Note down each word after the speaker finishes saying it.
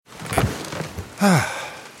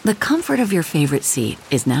The comfort of your favorite seat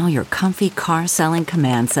is now your comfy car selling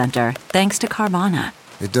command center, thanks to Carvana.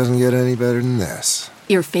 It doesn't get any better than this.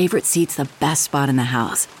 Your favorite seat's the best spot in the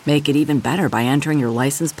house. Make it even better by entering your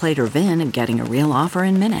license plate or VIN and getting a real offer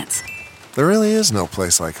in minutes. There really is no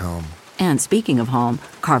place like home. And speaking of home,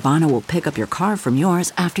 Carvana will pick up your car from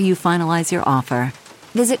yours after you finalize your offer.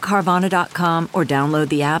 Visit Carvana.com or download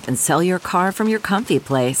the app and sell your car from your comfy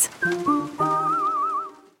place.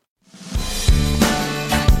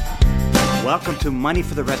 Welcome to Money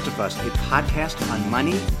for the Rest of Us, a podcast on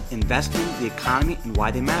money, investing, the economy, and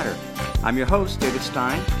why they matter. I'm your host, David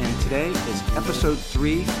Stein, and today is episode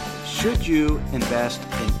 3, Should You Invest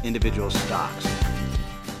in Individual Stocks?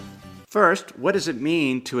 First, what does it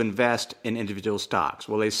mean to invest in individual stocks?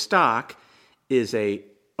 Well, a stock is a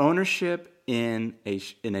ownership in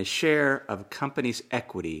a share of a company's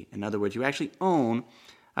equity. In other words, you actually own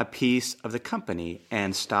a piece of the company,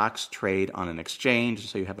 and stocks trade on an exchange.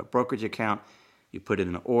 So you have a brokerage account, you put in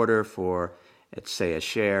an order for, let's say, a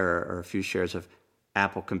share or a few shares of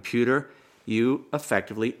Apple Computer. You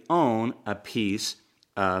effectively own a piece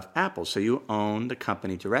of Apple. So you own the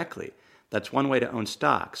company directly. That's one way to own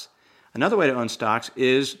stocks. Another way to own stocks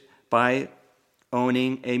is by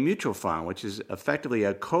owning a mutual fund, which is effectively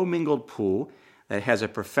a commingled pool that has a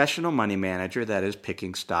professional money manager that is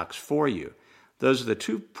picking stocks for you. Those are the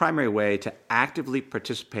two primary ways to actively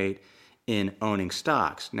participate in owning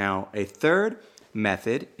stocks. Now, a third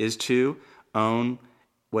method is to own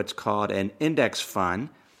what's called an index fund,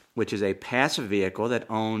 which is a passive vehicle that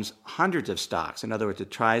owns hundreds of stocks. In other words, it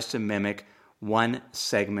tries to mimic one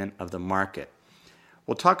segment of the market.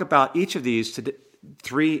 We'll talk about each of these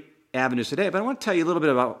three avenues today, but I want to tell you a little bit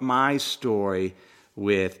about my story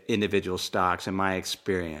with individual stocks and my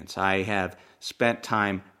experience. I have spent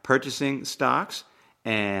time purchasing stocks,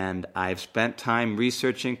 and I've spent time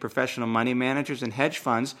researching professional money managers and hedge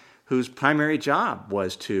funds whose primary job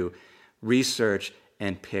was to research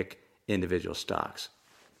and pick individual stocks.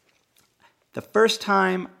 The first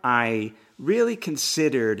time I really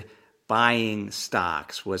considered buying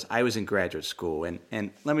stocks was I was in graduate school, and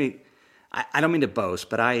I don't mean to boast,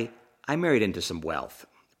 but I married into some wealth.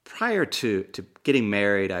 Prior to getting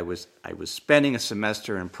married, I was spending a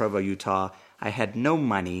semester in Provo, Utah. I had no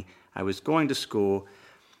money. I was going to school,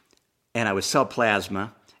 and I would sell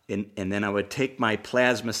plasma, and then I would take my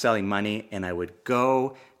plasma selling money, and I would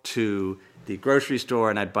go to the grocery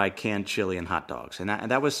store, and I'd buy canned chili and hot dogs, and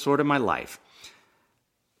that was sort of my life.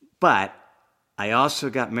 But I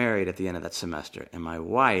also got married at the end of that semester, and my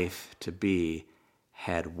wife-to-be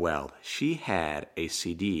had wealth. She had a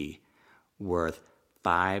CD worth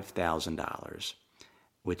 $5,000,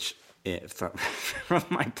 which from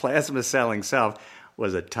my plasma selling self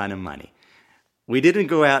was a ton of money. We didn't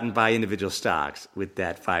go out and buy individual stocks with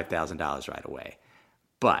that $5,000 right away.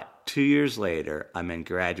 But 2 years later, I'm in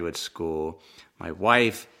graduate school. My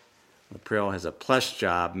wife, April, has a plush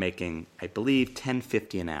job making, I believe,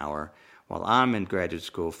 $10.50 an hour. While I'm in graduate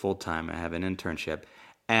school full-time, I have an internship,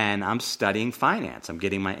 and I'm studying finance. I'm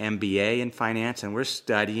getting my MBA in finance, and we're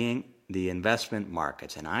studying the investment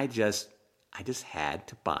markets. And I just had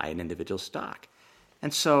to buy an individual stock.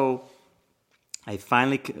 And so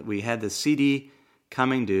we had the CD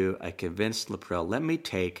coming due. I convinced Lapril, let me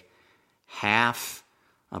take half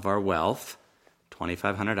of our wealth,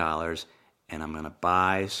 $2,500, and I'm going to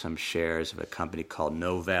buy some shares of a company called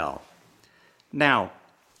Novell. Now,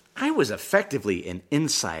 I was effectively an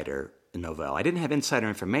insider in Novell. I didn't have insider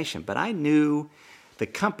information, but I knew the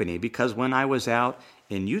company because when I was out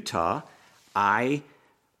in Utah, I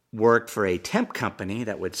worked for a temp company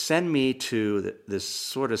that would send me to this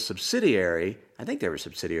sort of subsidiary, I think they were a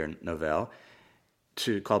subsidiary in Novell,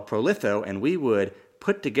 called Prolitho, and we would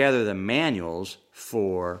put together the manuals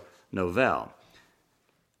for Novell.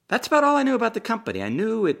 That's about all I knew about the company. I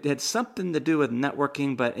knew it had something to do with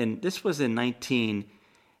networking, but this was in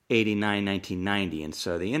 1989, 1990, and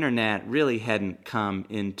so the internet really hadn't come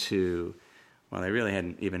into, well, they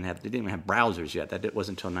didn't even have browsers yet. That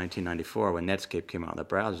wasn't until 1994 when Netscape came out with the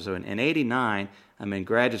browser. So in 89, I'm in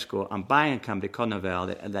graduate school. I'm buying a company called Novell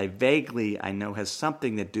that I know has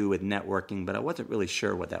something to do with networking, but I wasn't really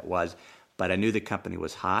sure what that was. But I knew the company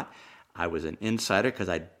was hot. I was an insider because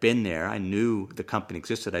I'd been there. I knew the company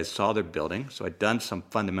existed. I saw their building, so I'd done some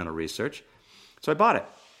fundamental research. So I bought it.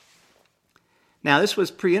 Now, this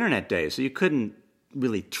was pre-internet days, so you couldn't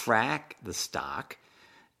really track the stock.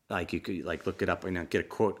 Like you could look it up and get a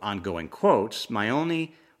quote, ongoing quotes. My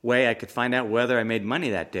only way I could find out whether I made money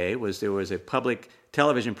that day was there was a public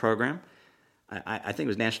television program. I think it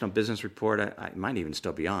was National Business Report. I might even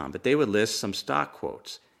still be on, but they would list some stock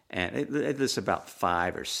quotes. And it lists about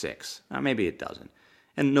 5 or 6. Maybe it doesn't.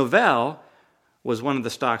 And Novell was one of the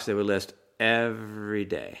stocks they would list every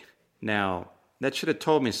day. Now, that should have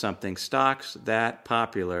told me something. Stocks that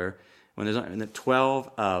popular, when there's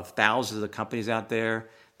 12 of thousands of companies out there,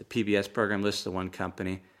 the PBS program lists the one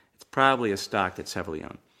company, it's probably a stock that's heavily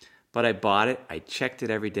owned. But I bought it, I checked it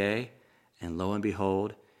every day, and lo and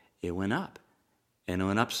behold, it went up. And it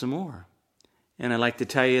went up some more. And I'd like to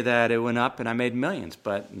tell you that it went up and I made millions,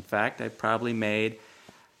 but in fact, I probably made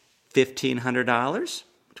 $1,500,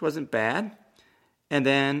 which wasn't bad. And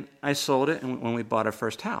then I sold it when we bought our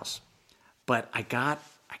first house. But I got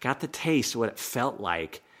the taste of what it felt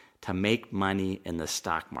like to make money in the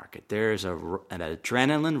stock market. There's an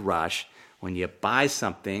adrenaline rush when you buy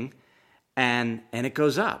something and it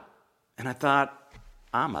goes up. And I thought,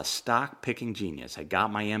 I'm a stock picking genius. I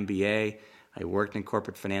got my MBA. I worked in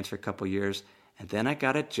corporate finance for a couple of years. And then I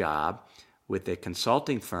got a job with a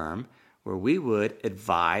consulting firm where we would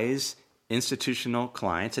advise institutional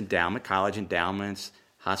clients, college endowments,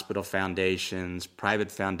 hospital foundations,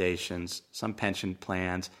 private foundations, some pension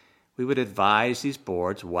plans. We would advise these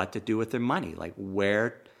boards what to do with their money, like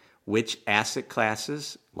which asset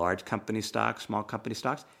classes, large company stocks, small company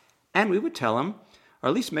stocks, and we would tell them, or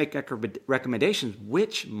at least make recommendations,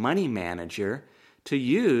 which money manager to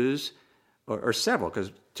use, or several,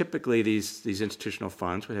 because typically these institutional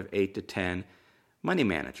funds would have 8 to 10 money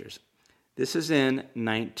managers. This is in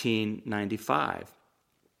 1995.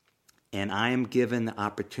 And I am given the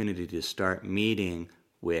opportunity to start meeting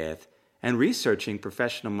with and researching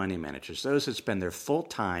professional money managers, those that spend their full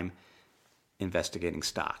time investigating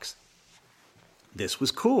stocks. This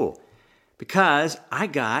was cool because I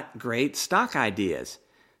got great stock ideas.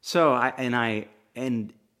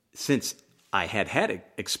 And since I had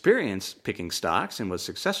experience picking stocks and was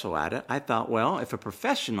successful at it, I thought, well, if a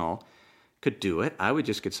professional could do it, I would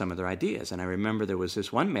just get some of their ideas. And I remember there was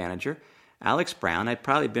this one manager, Alex Brown. I'd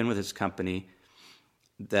probably been with his company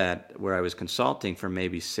where I was consulting for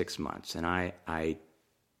maybe 6 months. And I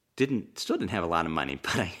still didn't have a lot of money,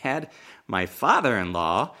 but I had my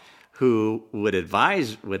father-in-law who would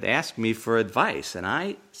ask me for advice. And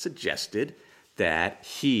I suggested that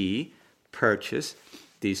he purchase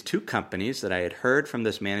these 2 companies that I had heard from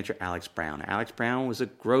this manager, Alex Brown. Alex Brown was a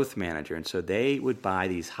growth manager, and so they would buy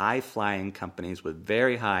these high-flying companies with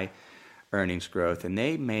very high earnings growth, and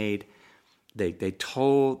they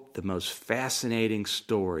told the most fascinating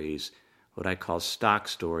stories, what I call stock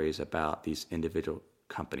stories, about these individual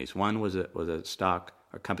companies. One was a stock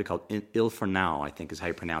or company called Il Fornao, I think is how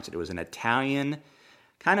you pronounce it. It was an Italian,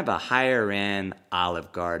 kind of a higher-end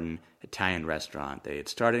Olive Garden Italian restaurant. They had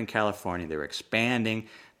started in California. They were expanding.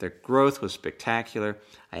 Their growth was spectacular.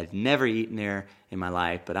 I had never eaten there in my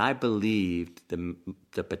life, but I believed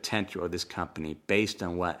the potential of this company based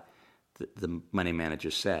on what the money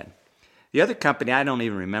manager said. The other company, I don't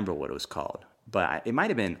even remember what it was called, but it might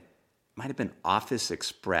have been Office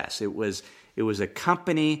Express. It was a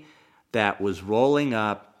company that was rolling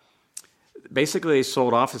up. Basically, they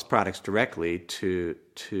sold office products directly to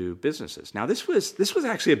businesses. Now, this was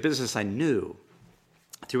actually a business I knew.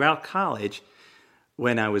 Throughout college,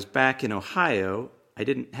 when I was back in Ohio, I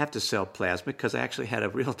didn't have to sell plasma because I actually had a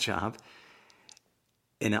real job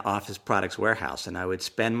in an office products warehouse. And I would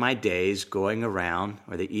spend my days going around,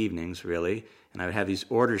 or the evenings really, and I would have these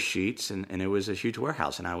order sheets, and it was a huge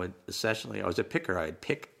warehouse. And I was a picker. I would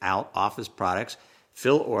pick out office products,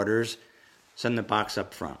 fill orders, send the box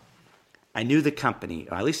up front. I knew the company,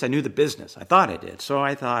 or at least I knew the business. I thought I did. So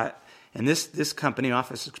I thought, and this company,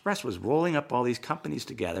 Office Express, was rolling up all these companies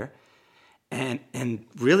together and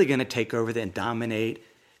really going to take over and dominate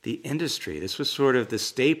the industry. This was sort of the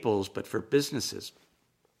Staples, but for businesses.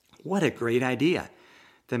 What a great idea.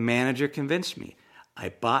 The manager convinced me. I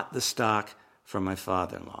bought the stock from my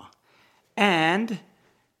father-in-law. And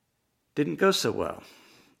didn't go so well.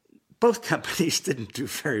 Both companies didn't do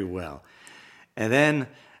very well. And then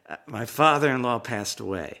my father-in-law passed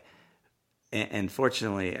away. And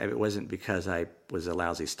fortunately, it wasn't because I was a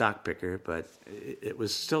lousy stock picker, but it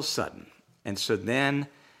was still sudden. And so then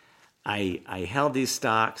I held these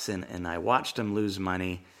stocks and I watched them lose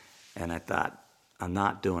money, and I thought, I'm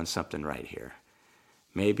not doing something right here.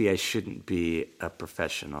 Maybe I shouldn't be a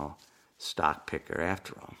professional stock picker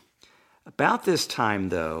after all. About this time,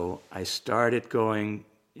 though, I started going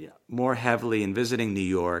more heavily and visiting New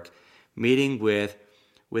York, meeting with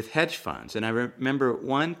hedge funds. And I remember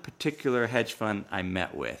one particular hedge fund I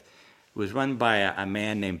met with. It was run by a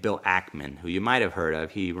man named Bill Ackman, who you might have heard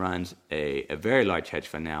of. He runs a very large hedge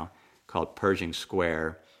fund now called Pershing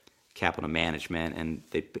Square capital management, and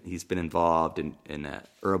he's been involved in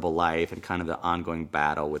Herbalife and kind of the ongoing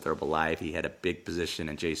battle with Herbalife. He had a big position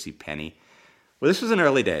in J.C. Penney. Well, this was in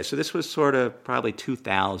early days, so this was sort of probably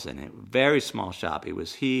 2000. A very small shop. It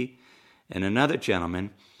was he and another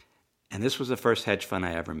gentleman, and this was the first hedge fund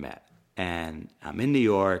I ever met. And I'm in New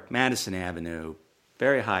York, Madison Avenue,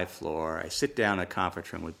 very high floor. I sit down in a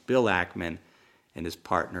conference room with Bill Ackman and his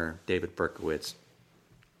partner, David Berkowitz.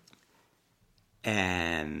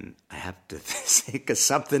 And I have to think of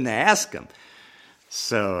something to ask him.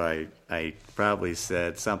 So I probably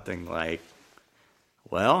said something like,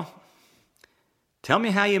 well, tell me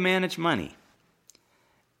how you manage money.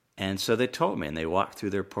 And so they told me, and they walked through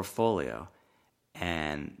their portfolio,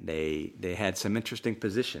 and they had some interesting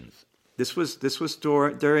positions. This was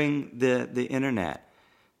during the internet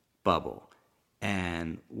bubble,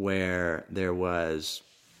 and where there was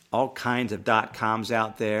all kinds of .coms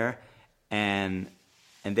out there. And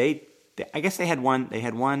I guess they had one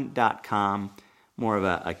 .com, more of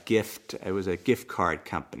a gift. It was a gift card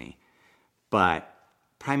company, but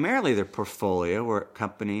primarily their portfolio were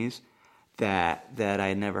companies that I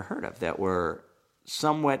had never heard of, that were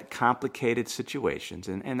somewhat complicated situations,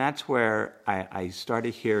 and that's where I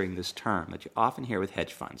started hearing this term that you often hear with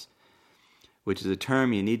hedge funds, which is a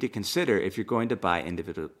term you need to consider if you're going to buy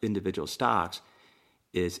individual stocks,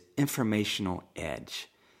 is informational edge.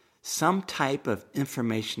 Some type of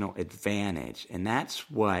informational advantage, and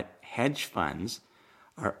that's what hedge funds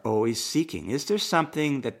are always seeking. Is there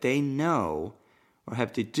something that they know or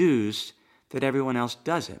have deduced that everyone else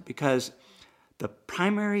doesn't? Because the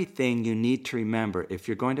primary thing you need to remember if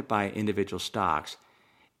you're going to buy individual stocks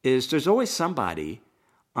is there's always somebody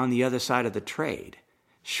on the other side of the trade.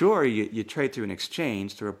 Sure, you trade through an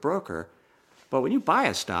exchange, through a broker, but when you buy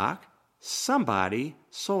a stock, somebody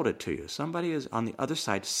sold it to you. Somebody is on the other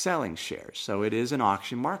side selling shares. So it is an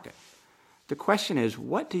auction market. The question is,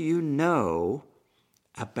 what do you know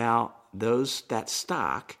about that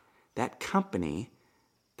stock, that company,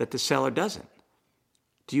 that the seller doesn't?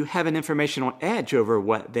 Do you have an informational edge over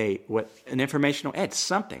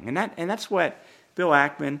something? And that's what Bill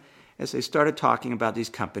Ackman, as they started talking about these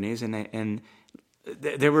companies, and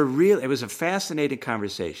there were it was a fascinating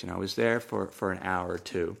conversation. I was there for an hour or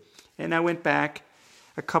two. And I went back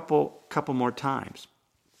a couple more times.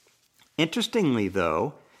 Interestingly,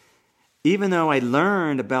 though, even though I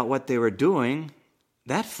learned about what they were doing,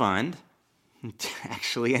 that fund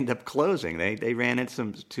actually ended up closing. They ran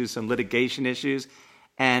into some litigation issues,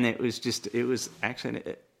 and it just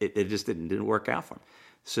didn't work out for him.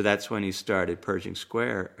 So that's when he started Pershing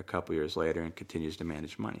Square a couple years later and continues to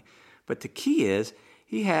manage money. But the key is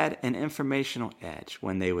he had an informational edge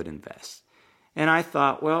when they would invest. And I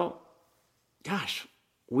thought, well, gosh,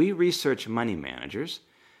 we research money managers.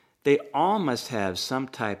 They all must have some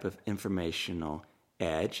type of informational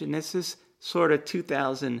edge. And this is sort of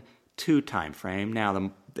 2002 time frame.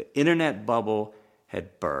 Now, the internet bubble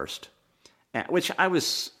had burst, which I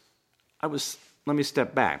was, let me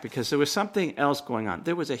step back, because there was something else going on.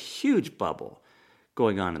 There was a huge bubble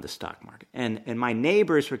going on in the stock market. And my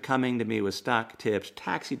neighbors were coming to me with stock tips.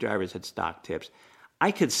 Taxi drivers had stock tips.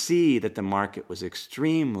 I could see that the market was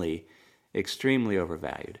extremely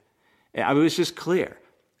overvalued. It was just clear.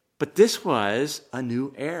 But this was a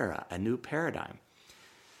new era, a new paradigm.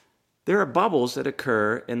 There are bubbles that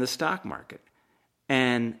occur in the stock market.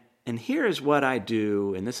 And here is what I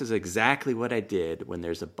do, and this is exactly what I did when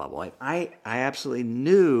there's a bubble. I absolutely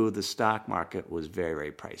knew the stock market was very,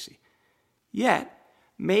 very pricey. Yet,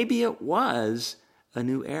 maybe it was a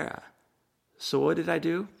new era. So what did I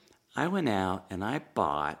do? I went out and I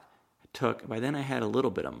by then I had a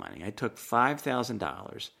little bit of money. I took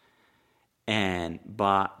 $5,000 and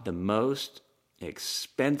bought the most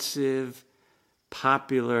expensive,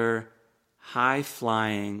 popular,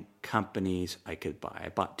 high-flying companies I could buy. I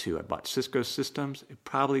bought two. I bought Cisco Systems. It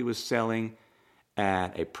probably was selling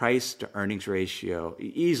at a price-to-earnings ratio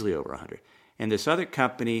easily over 100. And this other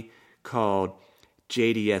company called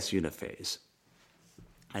JDS Uniphase.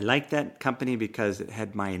 I liked that company because it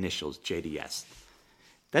had my initials, JDS.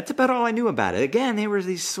 That's about all I knew about it. Again, they were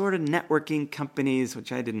these sort of networking companies,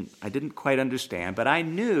 which I didn't quite understand. But I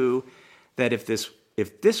knew that if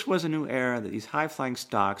this was a new era, that these high-flying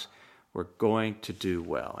stocks were going to do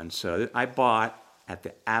well. And so I bought at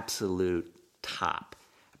the absolute top.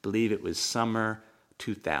 I believe it was summer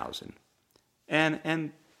 2000.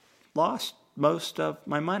 And lost most of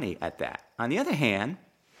my money at that. On the other hand,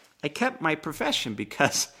 I kept my profession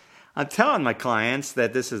because I'm telling my clients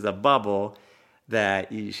that this is a bubble,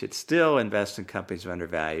 that you should still invest in companies of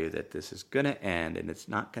undervalue, that this is going to end, and it's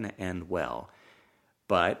not going to end well.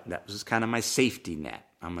 but that was kind of my safety net.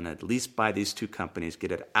 I'm going to at least buy these two companies,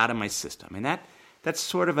 get it out of my system. And that's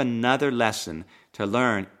sort of another lesson to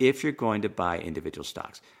learn if you're going to buy individual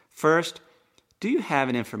stocks. First, do you have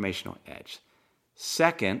an informational edge?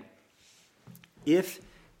 Second, if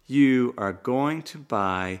you are going to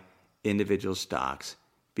buy individual stocks,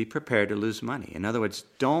 be prepared to lose money. In other words,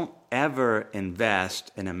 don't ever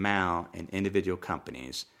invest an amount in individual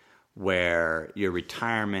companies where your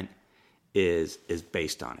retirement is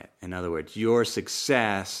based on it. In other words, your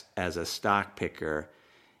success as a stock picker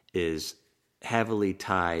is heavily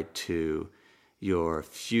tied to your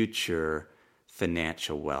future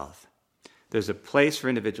financial wealth. There's a place for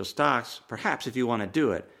individual stocks, perhaps if you want to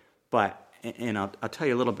do it, but, and I'll tell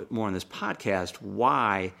you a little bit more in this podcast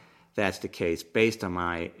why that's the case based on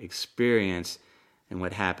my experience and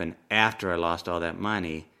what happened after I lost all that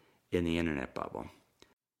money in the internet bubble.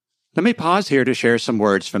 Let me pause here to share some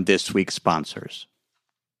words from this week's sponsors.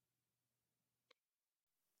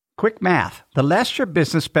 Quick math. The less your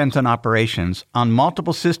business spends on operations, on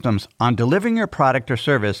multiple systems, on delivering your product or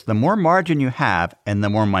service, the more margin you have and the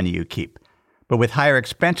more money you keep. But with higher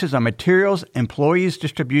expenses on materials, employees,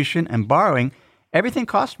 distribution, and borrowing, everything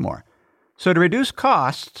costs more. So to reduce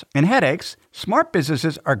costs and headaches, smart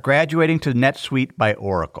businesses are graduating to NetSuite by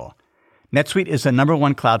Oracle. NetSuite is the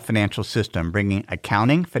 #1 cloud financial system, bringing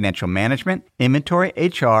accounting, financial management, inventory,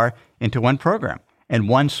 HR into one program and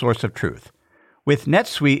one source of truth. With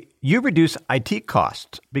NetSuite, you reduce IT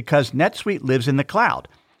costs because NetSuite lives in the cloud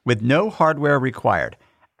with no hardware required,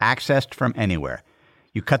 accessed from anywhere.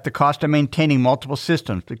 You cut the cost of maintaining multiple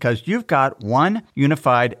systems because you've got one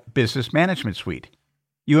unified business management suite.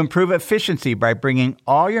 You improve efficiency by bringing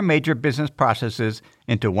all your major business processes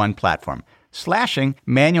into one platform, slashing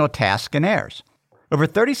manual tasks and errors. Over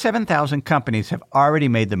 37,000 companies have already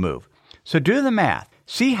made the move. So do the math.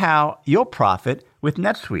 See how you'll profit with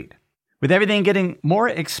NetSuite. With everything getting more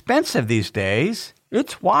expensive these days,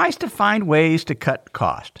 it's wise to find ways to cut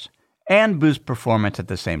costs and boost performance at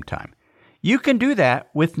the same time. You can do that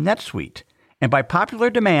with NetSuite. And by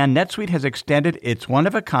popular demand, NetSuite has extended its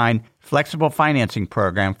one-of-a-kind flexible financing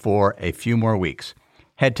program for a few more weeks.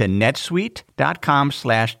 Head to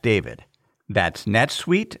netsuite.com/David. That's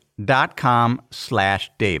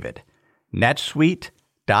netsuite.com/David.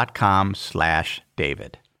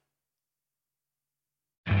 netsuite.com/David.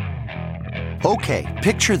 Okay,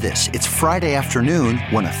 picture this. It's Friday afternoon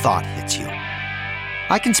when a thought hits you.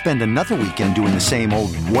 I can spend another weekend doing the same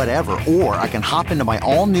old whatever, or I can hop into my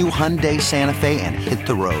all-new Hyundai Santa Fe and hit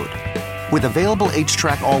the road. With available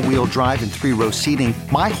H-Track all-wheel drive and 3-row seating,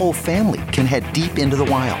 my whole family can head deep into the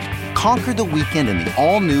wild. Conquer the weekend in the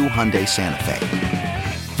all-new Hyundai Santa Fe.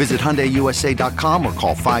 Visit HyundaiUSA.com or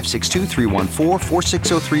call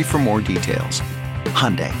 562-314-4603 for more details.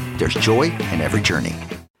 Hyundai, there's joy in every journey.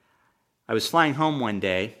 I was flying home one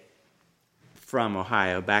day from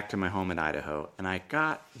Ohio back to my home in Idaho, and I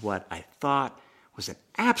got what I thought was an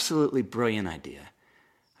absolutely brilliant idea.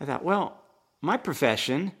 I thought, well, my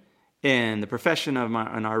profession and the profession of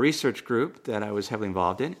our research group that I was heavily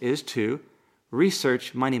involved in is to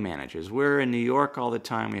research money managers. We're in New York all the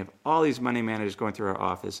time. We have all these money managers going through our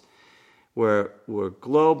office. We're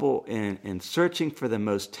global in searching for the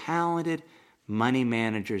most talented money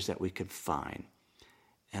managers that we could find.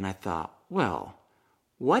 And I thought, well,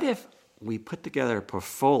 what if we put together a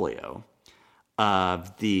portfolio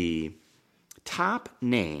of the top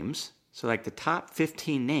names, so like the top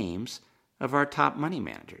 15 names of our top money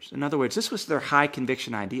managers. In other words, this was their high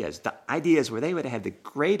conviction ideas, the ideas where they would have the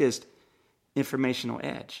greatest informational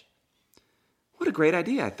edge. What a great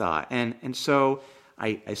idea, I thought. And so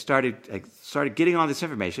I started getting all this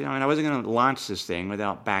information. I mean, I wasn't going to launch this thing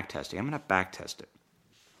without backtesting. I'm going to backtest it.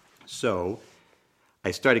 So I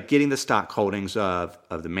started getting the stock holdings of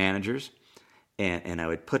the managers, and I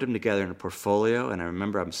would put them together in a portfolio. And I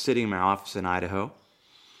remember I'm sitting in my office in Idaho,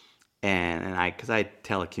 and I started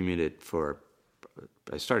telecommuting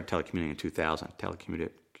in 2000, telecommuted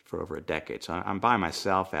for over a decade. So I'm by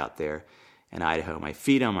myself out there in Idaho, my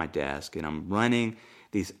feet on my desk, and I'm running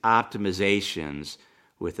these optimizations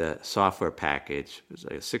with a software package. It was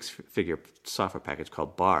like a 6-figure software package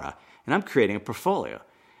called Bara, and I'm creating a portfolio.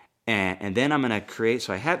 And then I'm going to create,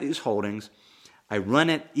 so I have these holdings. I run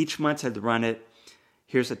it, each month I had to run it.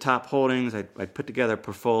 Here's the top holdings. I put together a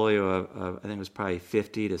portfolio of I think it was probably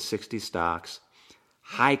 50 to 60 stocks,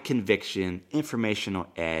 high conviction, informational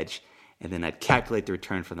edge, and then I'd calculate the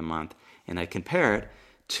return for the month, and I'd compare it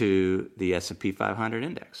to the S&P 500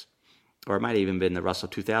 index. Or it might have even been the Russell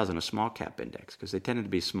 2000, a small cap index, because they tended to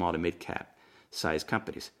be small to mid-cap size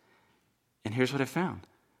companies. And here's what I found.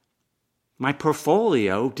 My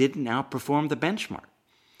portfolio didn't outperform the benchmark.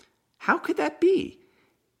 How could that be?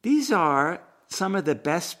 These are some of the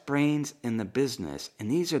best brains in the business, and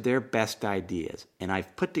these are their best ideas. And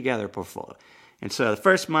I've put together a portfolio. And so the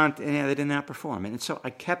first month, they didn't outperform. And so I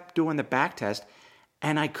kept doing the back test,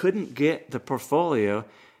 and I couldn't get the portfolio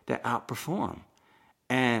to outperform.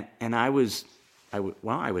 And I was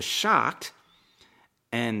shocked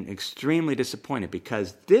and extremely disappointed,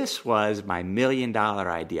 because this was my $1 million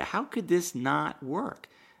idea. How could this not work?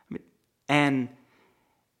 And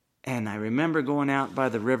I remember going out by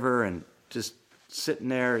the river and just sitting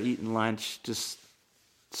there eating lunch, just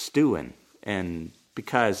stewing. And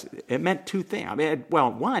because it meant two things.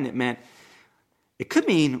 One, it could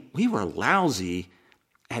mean we were lousy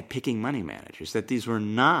at picking money managers, that these were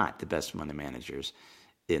not the best money managers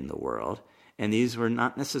in the world. And these were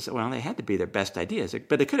not necessarily, they had to be their best ideas,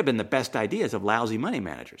 but it could have been the best ideas of lousy money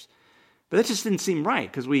managers. But that just didn't seem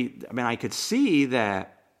right, because I could see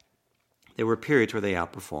that there were periods where they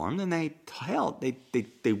outperformed, and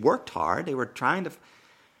they worked hard. They were trying to,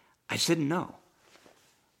 I just didn't know.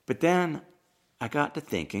 But then I got to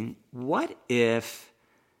thinking, what if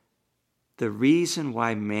the reason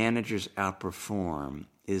why managers outperform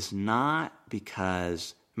is not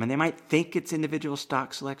because, they might think it's individual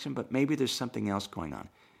stock selection, but maybe there's something else going on.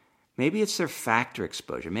 Maybe it's their factor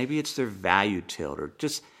exposure. Maybe it's their value tilt, or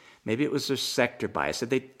just maybe it was their sector bias.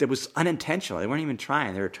 That was unintentional. They weren't even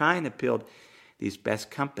trying. They were trying to build these best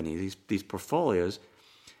companies, these portfolios.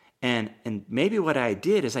 And maybe what I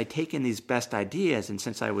did is I taken these best ideas, and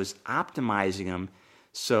since I was optimizing them,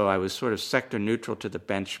 so I was sort of sector neutral to the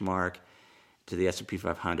benchmark, to the S&P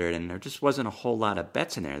 500, and there just wasn't a whole lot of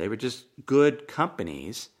bets in there. They were just good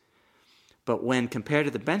companies, but when compared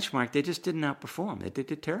to the benchmark, they just didn't outperform. They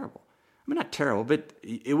did terrible. Not terrible, but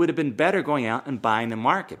it would have been better going out and buying the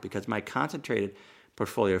market, because my concentrated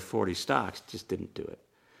portfolio of 40 stocks just didn't do it.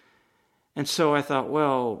 And so I thought,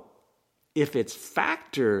 well, if it's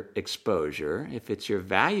factor exposure, if it's your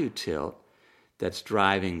value tilt that's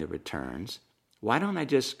driving the returns, why don't I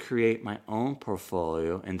just create my own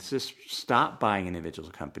portfolio and just stop buying individual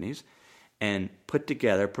companies and put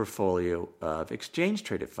together a portfolio of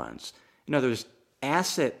exchange-traded funds? In other words,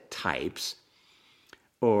 asset types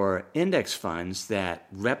or index funds that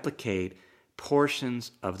replicate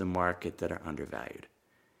portions of the market that are undervalued.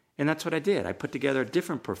 And that's what I did. I put together a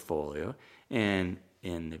different portfolio, and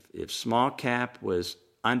if small cap was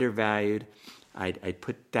undervalued, I'd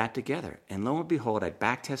put that together. And lo and behold, I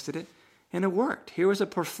back-tested it, and it worked. Here was a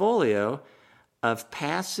portfolio of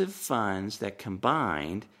passive funds that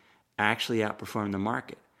combined actually outperformed the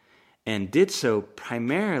market, and did so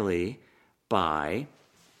primarily by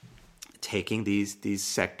taking these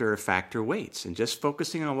sector or factor weights and just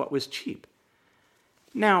focusing on what was cheap.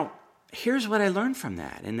 Now, here's what I learned from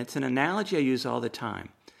that, and it's an analogy I use all the time.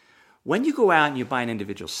 When you go out and you buy an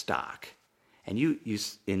individual stock, and you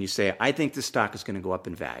say, I think this stock is going to go up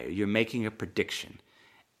in value, you're making a prediction.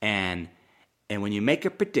 And when you make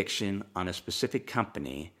a prediction on a specific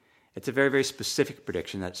company, it's a very, very specific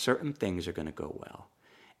prediction that certain things are going to go well.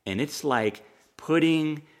 And it's like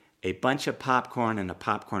putting a bunch of popcorn in a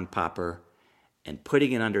popcorn popper and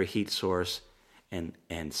putting it under a heat source and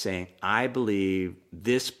saying, I believe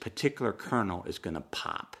this particular kernel is going to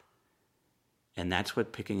pop. And that's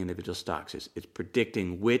what picking individual stocks is. It's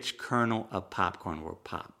predicting which kernel of popcorn will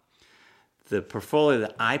pop. The portfolio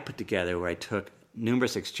that I put together, where I took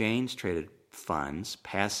numerous exchange-traded funds,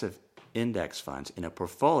 passive index funds, in a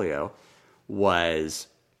portfolio, was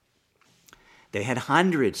they had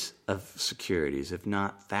hundreds of securities, if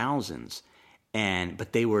not thousands,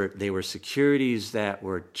 but they were securities that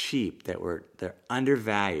were cheap, they're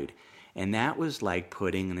undervalued, and that was like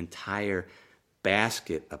putting an entire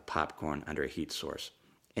basket of popcorn under a heat source.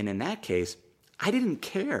 And in that case, I didn't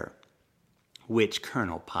care which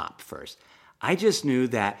kernel popped first. I just knew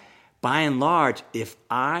that by and large, if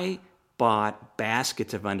I bought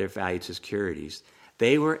baskets of undervalued securities,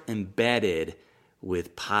 they were embedded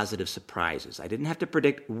with positive surprises. I didn't have to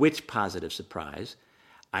predict which positive surprise.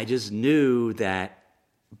 I just knew that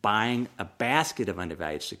buying a basket of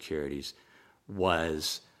undervalued securities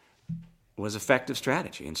was effective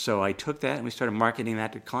strategy. And so I took that and we started marketing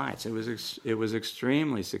that to clients. It was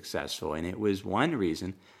extremely successful, and it was one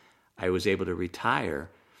reason I was able to retire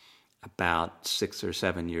about 6 or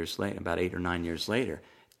 7 years later, about 8 or 9 years later,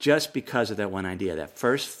 just because of that one idea. That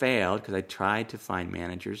first failed because I tried to find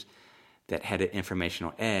managers that had an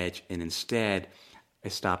informational edge, and instead I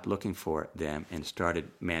stopped looking for them and started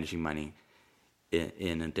managing money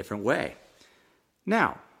in a different way.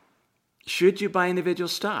 Now, should you buy individual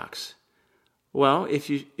stocks? Well, if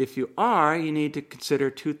you are, you need to consider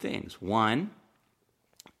two things. One,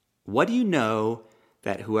 what do you know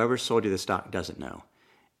that whoever sold you the stock doesn't know?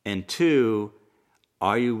 And 2,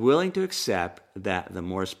 are you willing to accept that the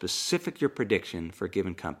more specific your prediction for a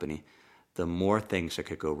given company, the more things that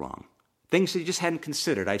could go wrong? Things that you just hadn't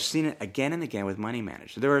considered. I've seen it again and again with money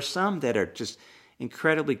managers. There are some that are just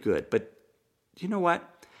incredibly good, but you know what?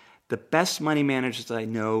 The best money managers that I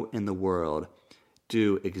know in the world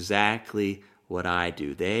do exactly what I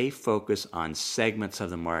do. They focus on segments of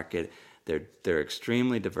the market. They're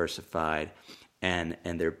extremely diversified, and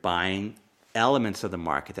they're buying elements of the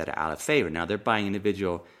market that are out of favor. Now, they're buying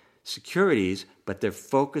individual securities, but they're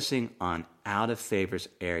focusing on out of favor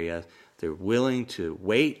areas. They're willing to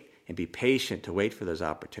wait and be patient to wait for those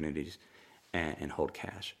opportunities and hold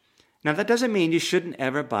cash. Now, that doesn't mean you shouldn't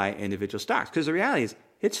ever buy individual stocks, because the reality is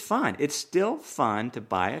it's fun. It's still fun to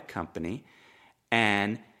buy a company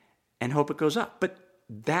and hope it goes up. But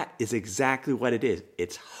that is exactly what it is.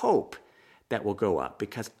 It's hope that will go up,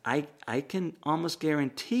 because I can almost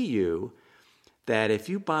guarantee you that if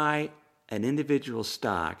you buy an individual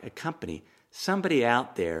stock, a company, somebody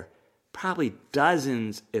out there, probably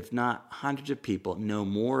dozens, if not hundreds of people, know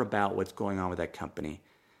more about what's going on with that company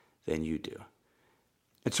than you do.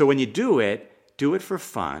 And so when you do it for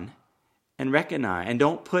fun, and recognize, and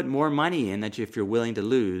don't put more money in that if you're willing to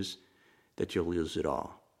lose, that you'll lose it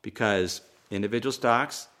all. Because individual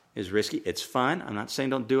stocks is risky. It's fun. I'm not saying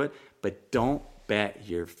don't do it, but don't bet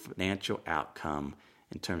your financial outcome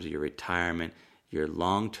in terms of your retirement, your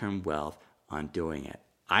long-term wealth on doing it.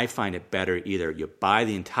 I find it better either you buy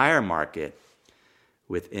the entire market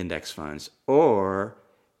with index funds, or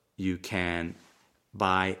you can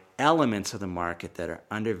buy elements of the market that are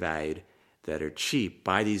undervalued, that are cheap.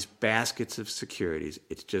 Buy these baskets of securities.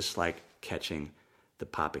 It's just like catching the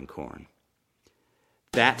popping corn.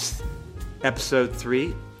 That's episode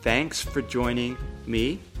 3. Thanks for joining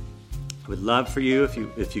me. I would love for you,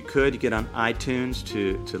 if you could, get on iTunes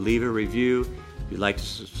to leave a review. If you'd like to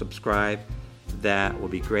subscribe, that will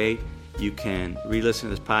be great. You can re-listen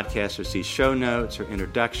to this podcast or see show notes or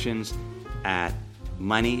introductions at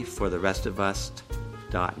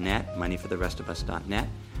moneyfortherestofus.net, moneyfortherestofus.net.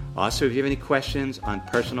 Also, if you have any questions on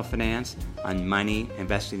personal finance, on money,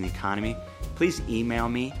 investing in the economy, please email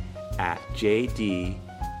me at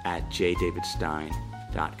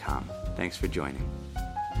jd@jdavidstein.com. Thanks for joining.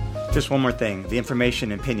 Just one more thing. The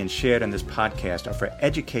information and opinions shared on this podcast are for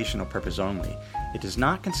educational purpose only. It does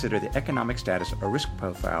not consider the economic status or risk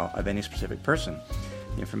profile of any specific person.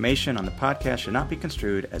 The information on the podcast should not be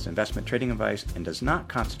construed as investment trading advice and does not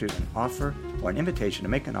constitute an offer or an invitation to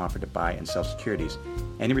make an offer to buy and sell securities.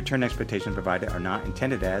 Any return expectations provided are not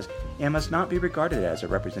intended as and must not be regarded as a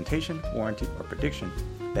representation, warranty, or prediction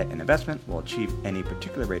that an investment will achieve any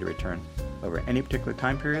particular rate of return over any particular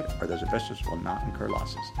time period, or those investors will not incur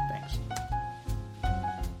losses. Thanks.